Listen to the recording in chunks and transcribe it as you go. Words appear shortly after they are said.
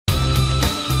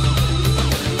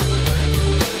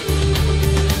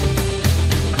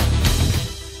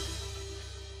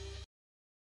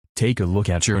take a look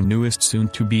at your newest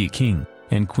soon-to-be King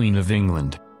and Queen of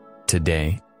England.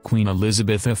 Today, Queen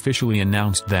Elizabeth officially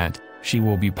announced that she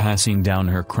will be passing down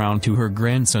her crown to her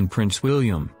grandson Prince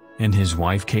William and his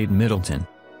wife Kate Middleton.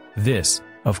 This,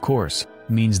 of course,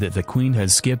 means that the Queen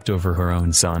has skipped over her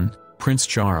own son, Prince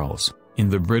Charles, in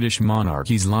the British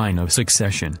monarchy's line of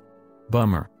succession.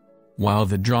 Bummer. While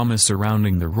the drama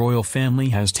surrounding the royal family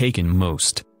has taken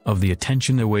most of the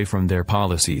attention away from their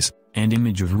policies and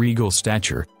image of regal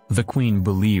stature, the Queen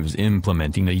believes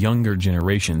implementing a younger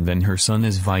generation than her son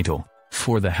is vital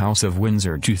for the House of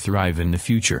Windsor to thrive in the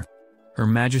future. Her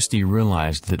Majesty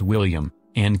realized that William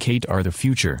and Kate are the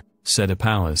future, said a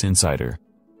palace insider.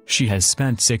 She has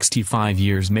spent 65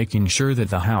 years making sure that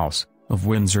the House of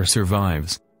Windsor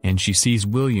survives, and she sees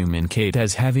William and Kate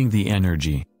as having the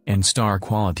energy and star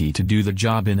quality to do the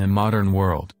job in a modern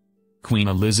world. Queen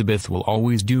Elizabeth will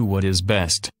always do what is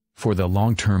best for the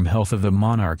long-term health of the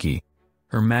monarchy.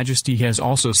 Her Majesty has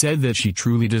also said that she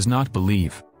truly does not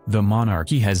believe the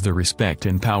monarchy has the respect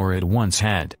and power it once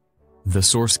had. The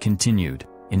source continued,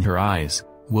 in her eyes,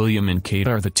 William and Kate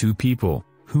are the two people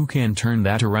who can turn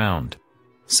that around.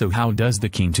 So how does the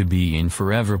king-to-be and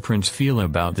forever prince feel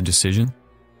about the decision?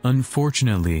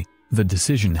 Unfortunately, the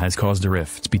decision has caused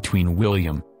rifts between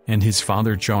William and his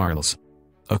father Charles.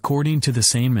 According to the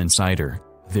same insider,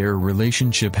 their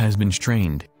relationship has been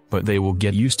strained, but they will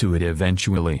get used to it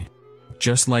eventually.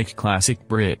 Just like classic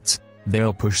Brits,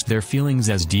 they'll push their feelings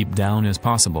as deep down as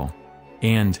possible.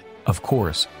 And, of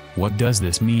course, what does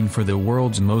this mean for the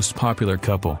world's most popular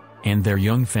couple and their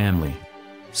young family?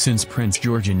 Since Prince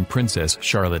George and Princess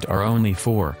Charlotte are only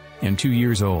 4 and 2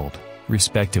 years old,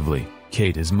 respectively,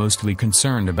 Kate is mostly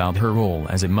concerned about her role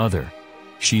as a mother.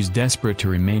 She's desperate to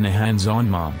remain a hands-on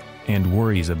mom, and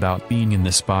worries about being in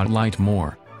the spotlight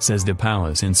more, says the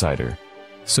palace insider.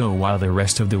 So while the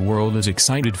rest of the world is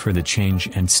excited for the change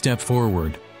and step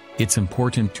forward, it's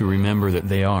important to remember that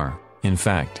they are, in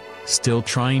fact, still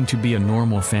trying to be a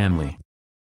normal family.